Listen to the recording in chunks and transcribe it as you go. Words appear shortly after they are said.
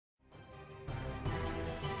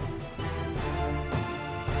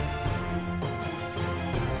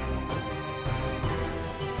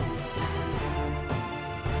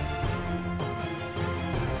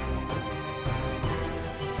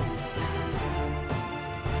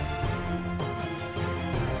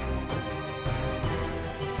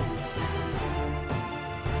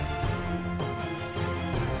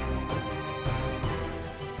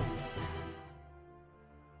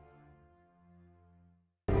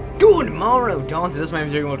Good morrow, dawns. This is my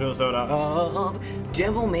music to soda of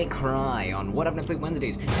Devil May Cry on What Up Netflix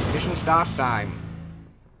Wednesdays. Mission start time.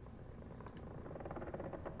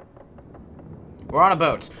 We're on a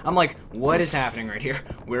boat. I'm like, what is happening right here?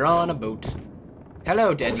 We're on a boat.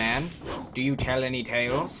 Hello, dead man. Do you tell any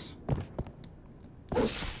tales?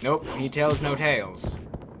 Nope, he tells no tales.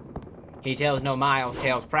 He tells no miles,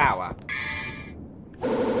 tales prower.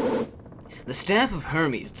 The staff of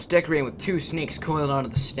Hermes is decorated with 2 snakes coiled onto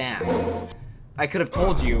the staff. I could have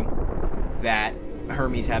told you that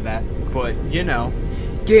Hermes had that, but you know,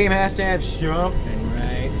 game has to have something,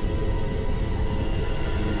 right?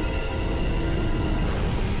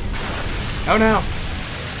 Oh no!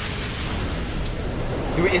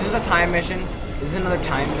 Is this a time mission? Is this another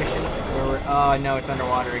time mission? Where we're, oh no, it's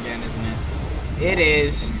underwater again, isn't it? It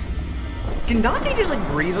is. Can Dante just like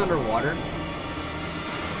breathe underwater?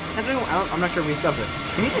 I'm not sure if he stops it.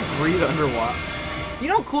 Can he just breathe underwater? You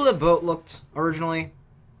know how cool that boat looked originally?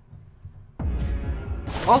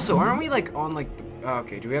 Also, aren't we like on like the,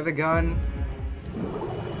 okay, do we have the gun?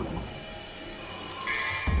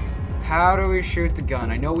 How do we shoot the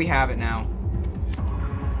gun? I know we have it now.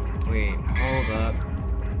 Wait, hold up.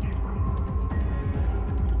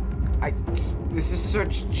 This is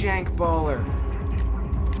such jank baller.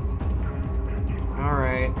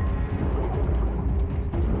 Alright.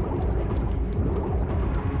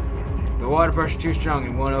 The water pressure too strong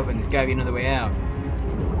and won't open. There's gotta be another way out.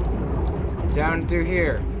 Down through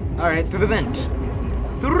here. Alright, through the vent.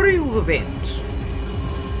 Through the vent.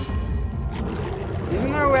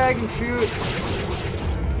 Isn't there a way I can shoot?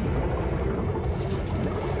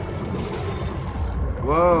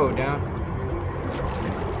 Whoa, down.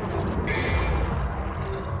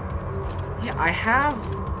 Yeah, I have.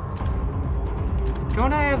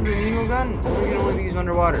 Don't I have the needle gun? Or can only be used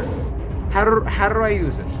underwater? How do I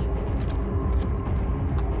use this?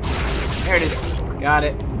 There it is. Got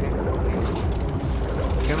it.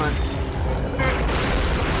 Come on.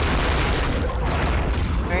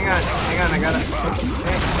 Hang on, I got it.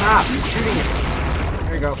 Hey, stop shooting it.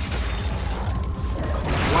 There you go.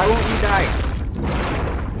 Why won't you die?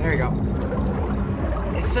 There you go.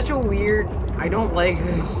 It's such a weird. I don't like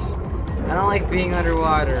this. I don't like being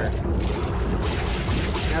underwater.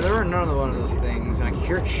 Now there are none of one of those things, and I can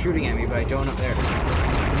hear it shooting at me, but I don't know. There.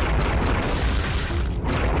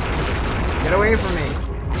 Get away from me.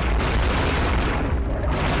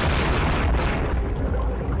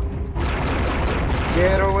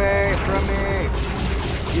 Get away from me.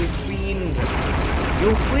 You fiend.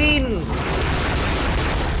 You fiend.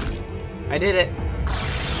 I did it.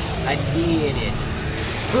 I did it.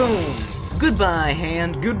 Boom. Goodbye,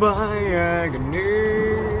 hand. Goodbye, agony.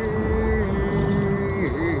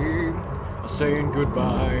 I'm saying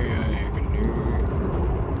goodbye, agony.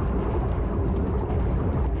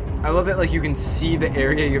 I love that, like, you can see the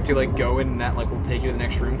area you have to, like, go in, and that, like, will take you to the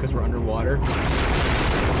next room because we're underwater.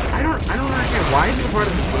 I don't understand. Why is it a part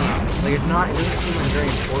of the game? Like, it doesn't seem like a very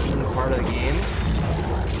important part of the game.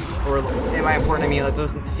 Or, by important, I mean, it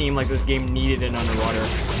doesn't seem like this game needed an underwater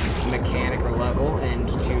mechanic or level. And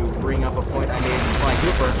to bring up a point I made in Sly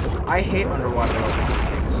Cooper, I hate underwater levels.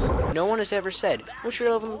 No one has ever said, what's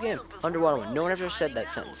your level in the game? Underwater one. No one ever said that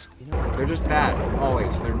sentence. They're just bad,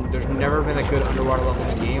 always. There's never been a good underwater level in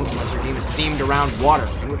the game unless your game is themed around water.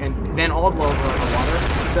 And then all the levels are underwater.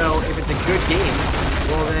 So if it's a good game,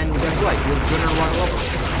 well then, guess what? You're good underwater level.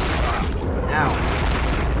 Ow.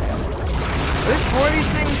 Are there 4 of these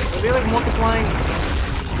things? Are they like multiplying?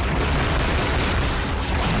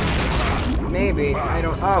 Maybe. I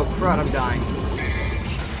don't. Oh, crud, I'm dying.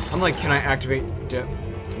 I'm like, can I activate.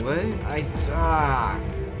 What?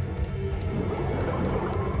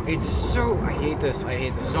 It's so. I hate this. I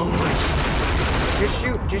hate this so much. Just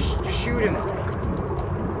shoot. Just shoot him.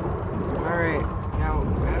 Alright. Now,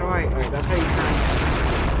 how do I. Alright, that's how you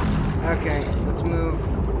turn. Okay, let's move.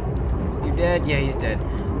 You dead? Yeah, he's dead.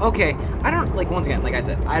 Okay, I don't. Like, once again, like I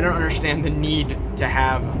said, I don't understand the need to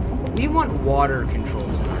have. We want water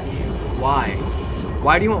controls in our game. Why?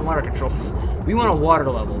 Why do you want water controls? We want a water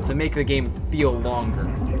level to make the game feel longer.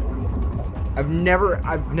 I've never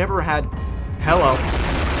had. Hello.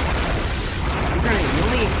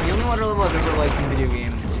 The only water level I've ever liked in video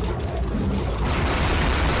games.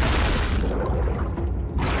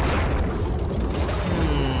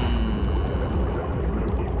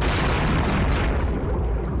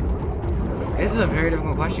 This is a very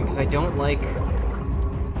difficult question because I don't like.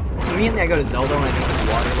 Immediately I go to Zelda when I think of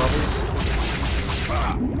water levels.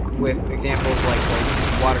 With examples like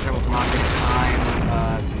Water Temple from Ocarina of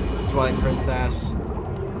Time, Twilight Princess.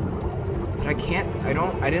 But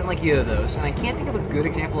I didn't like either of those, and I can't think of a good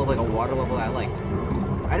example of like a water level that I liked.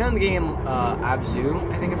 I know in the game,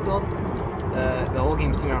 Abzu, I think it's called, the whole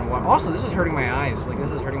game's seen underwater. Also, this is hurting my eyes. Like,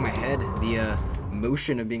 this is hurting my head. The,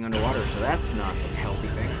 motion of being underwater, so that's not a healthy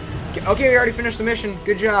thing. Okay, we already finished the mission.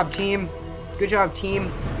 Good job, team. Good job,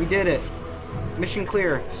 team. We did it. Mission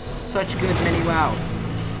clear. Such good mini wow.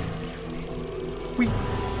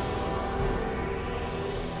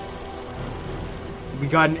 We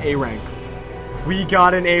got an A rank. We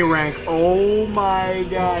got an A rank. Oh my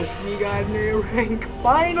gosh, we got an A rank.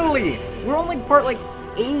 Finally! We're on like part like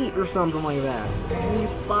 8 or something like that. We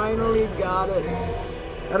finally got it.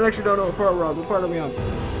 I actually don't know what part we're on. What part are we on?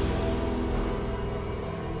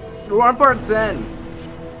 We're on part 10.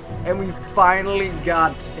 And we finally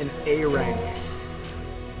got an A rank.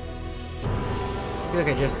 I feel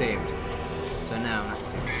like I just saved. So now I'm not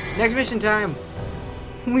saving. Next mission time.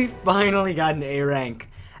 We finally got an A rank.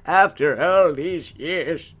 After all these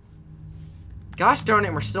years. Gosh darn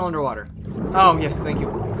it, we're still underwater. Oh, yes, thank you.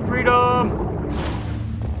 Freedom!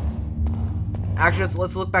 Actually,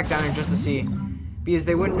 let's look back down here just to see. Because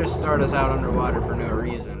they wouldn't just start us out underwater for no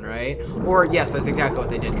reason, right? Or, yes, that's exactly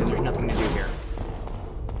what they did, because there's nothing to do here.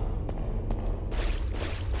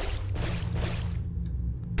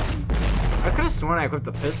 I could have sworn I equipped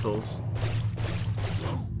the pistols.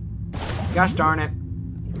 Gosh darn it.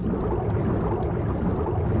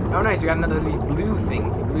 Oh, nice, we got another of these blue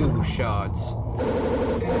things, the blue shards.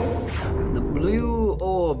 The blue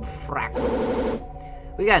orb fractals.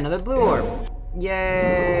 We got another blue orb.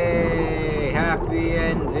 Yay! Happy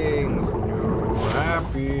endings. No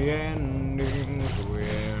happy endings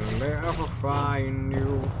will never find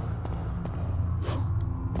you.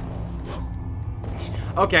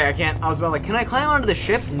 Okay, I can't. I was about like, can I climb onto the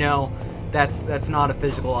ship? No, that's not a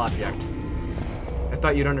physical object. I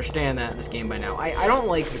thought you'd understand that in this game by now. I don't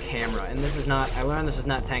like the camera, and this is not. I learned this is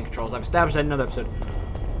not tank controls. I've established that in another episode,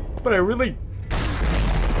 but I don't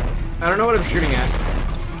know what I'm shooting at.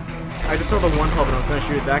 I just saw the one pub and I was gonna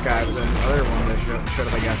shoot at that guy, but then the other one that showed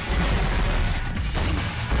up, I guess.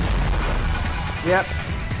 Yep.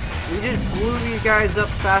 We just blew these guys up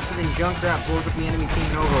faster than Junkrat blows up the enemy team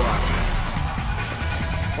in Overwatch.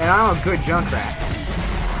 And I'm a good Junkrat.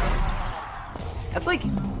 That's like...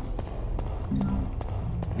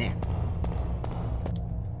 Man.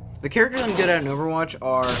 The characters I'm good at in Overwatch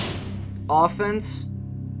are offense...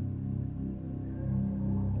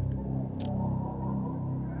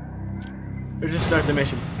 Let's just start the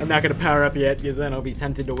mission. I'm not going to power up yet, because then I'll be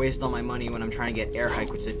tempted to waste all my money when I'm trying to get air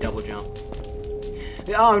hike, which is a double jump.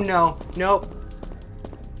 Oh, no. Nope.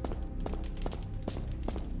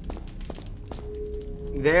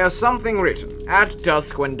 There's something written. At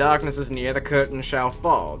dusk, when darkness is near, the curtain shall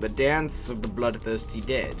fall. The dance of the bloodthirsty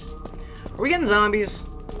dead. Are we getting zombies?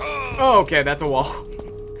 Oh, okay, that's a wall.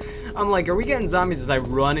 I'm like, are we getting zombies as I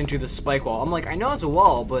run into the spike wall? I'm like, I know it's a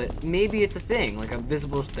wall, but maybe it's a thing, like a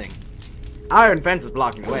visible thing. Iron fence is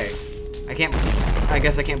blocking the way. I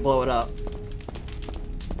guess I can't blow it up.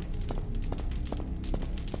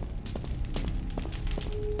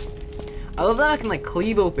 I love that I can like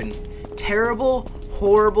cleave open terrible,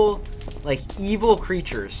 horrible, like evil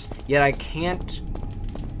creatures, yet I can't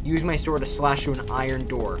use my sword to slash through an iron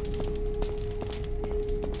door.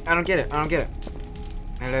 I don't get it. I don't get it.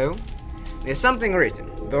 Hello? There's something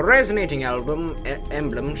written. The resonating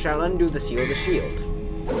emblem shall undo the seal of the shield.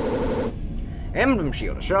 Emblem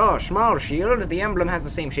shield. Sure, small shield. The emblem has the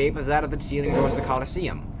same shape as that of the ceiling towards the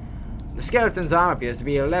Colosseum. The skeleton's arm appears to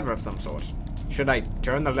be a lever of some sort. Should I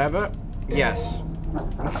turn the lever? Yes.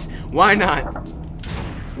 Why not?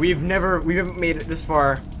 We haven't made it this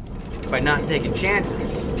far by not taking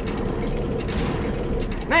chances.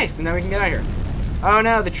 Nice, and now we can get out of here. Oh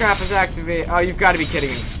no, the trap is activated. Oh, you've got to be kidding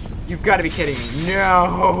me. You've got to be kidding me.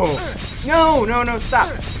 No. No, no, no, stop.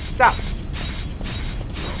 Stop.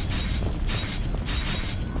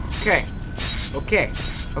 Okay. Okay.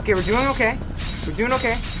 Okay, we're doing okay. We're doing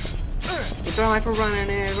okay. It's our life, we're running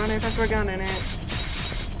it. Running fast, we're gunning it.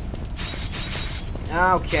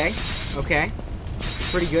 Okay. Okay.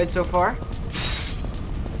 Pretty good so far.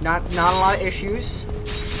 Not a lot of issues.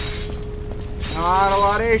 Not a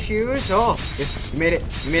lot of issues. Oh, yes, we made it.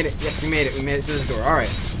 We made it. Yes, we made it. We made it to this door. All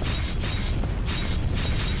right.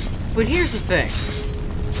 But here's the thing.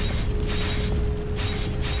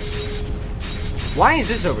 Why is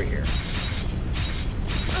this over here?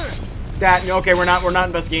 That okay? We're not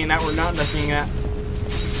investigating that. We're not investigating that.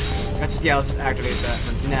 Let's just activate that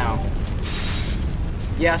for now.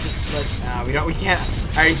 Yes, let's. We can't.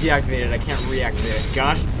 I already deactivated it. I can't reactivate it.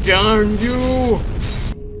 Gosh darn you!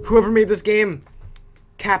 Whoever made this game,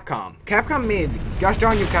 Capcom. Capcom made. Gosh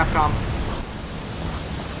darn you, Capcom.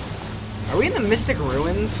 Are we in the Mystic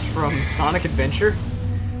Ruins from Sonic Adventure?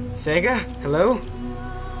 Sega? Hello?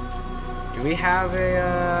 Do we have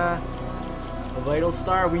a vital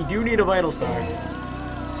star? We do need a vital star.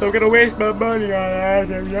 So I'm gonna waste my money on that.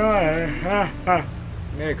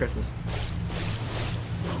 Merry Christmas.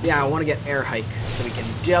 Yeah, I want to get air hike so we can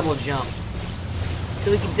double jump.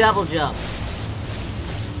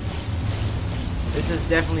 This is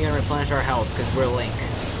definitely gonna replenish our health because we're Link.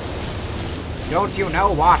 Don't you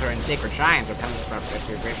know water and sacred shrines are coming from?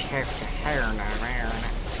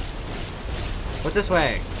 What's this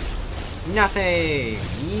way? Nothing!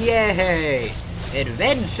 Yay!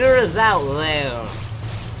 Adventure is out there!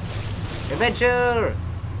 Adventure!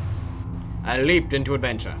 I leaped into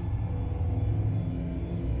adventure.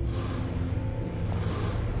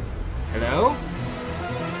 Hello?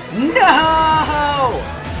 No!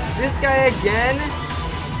 This guy again?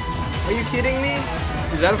 Are you kidding me?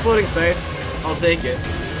 Is that a floating site? I'll take it.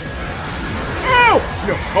 Ow!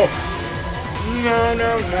 No! Oh. No,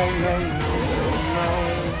 no, no, no, no, no.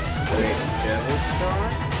 Wait, Devil Star?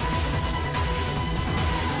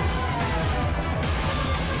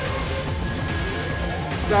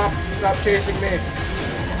 Stop chasing me.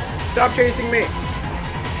 Stop chasing me.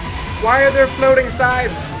 Why are there floating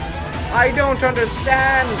sides? I don't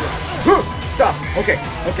understand. Stop. Okay. I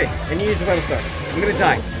need to use the Vital Star. I'm gonna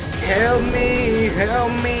die. Help me.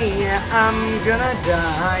 I'm gonna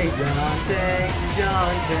die.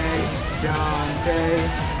 Dante.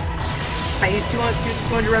 I used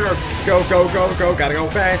 200 red orbs. Go. Gotta go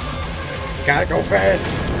fast.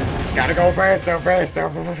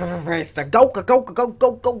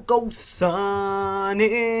 Go.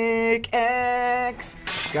 Sonic X.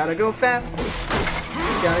 Gotta go fast.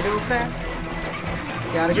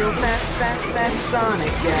 Fast,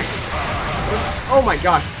 Sonic X. Oh my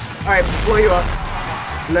gosh. Alright, blow you up.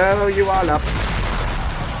 Blow you all up.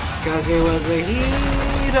 Cause it was the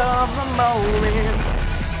heat of the moment.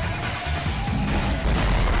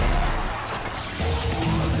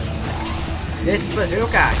 This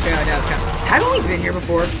bazooka sure does come. Haven't we been here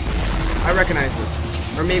before? I recognize this.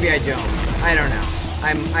 Or maybe I don't. I don't know.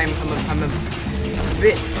 I'm a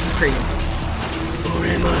bit crazy. Or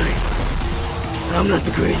am I? I'm not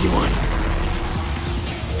the crazy one.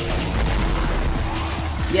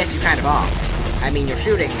 Yes, you kind of are. I mean, you're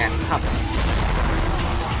shooting at puppets.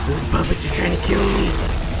 Those puppets are trying to kill me.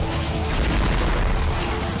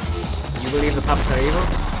 You believe the puppets are evil?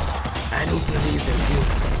 I don't believe they're evil.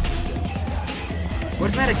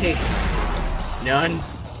 What medication? None?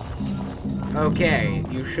 Okay,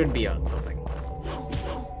 you should be on something.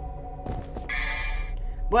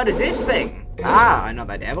 What is this thing? Ah,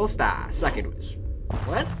 another Devil Star. Suck it.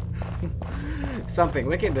 What? Something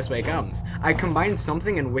wicked this way comes. I combined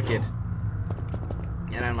something and wicked.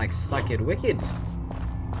 And I'm like, suck it, wicked.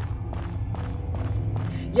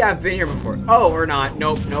 Yeah, I've been here before. Oh, or not.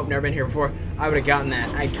 Nope, never been here before. I would have gotten that.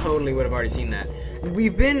 I totally would have already seen that. I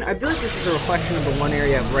feel like this is a reflection of the one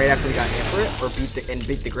area right after we got hit for it, or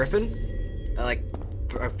beat the Griffin. Like,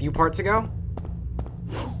 a few parts ago.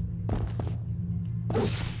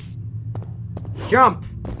 Jump!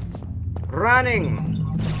 Running!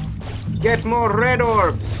 Get more red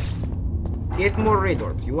orbs! You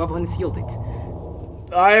have unsealed it.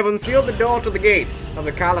 I have unsealed the door to the gate of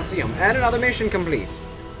the Colosseum, and another mission complete.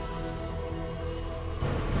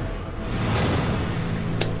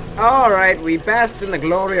 Alright, we basked in the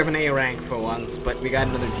glory of an A rank for once, but we got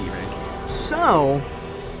another D rank. So,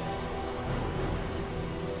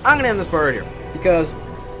 I'm gonna end this part right here, because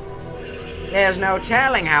there's no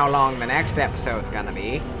telling how long the next episode's gonna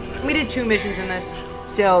be. We did 2 missions in this,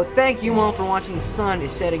 so thank you all for watching. The sun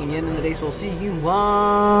is setting again in the day, so we'll see you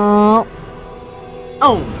all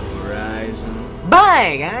on the horizon.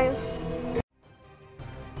 Bye, guys!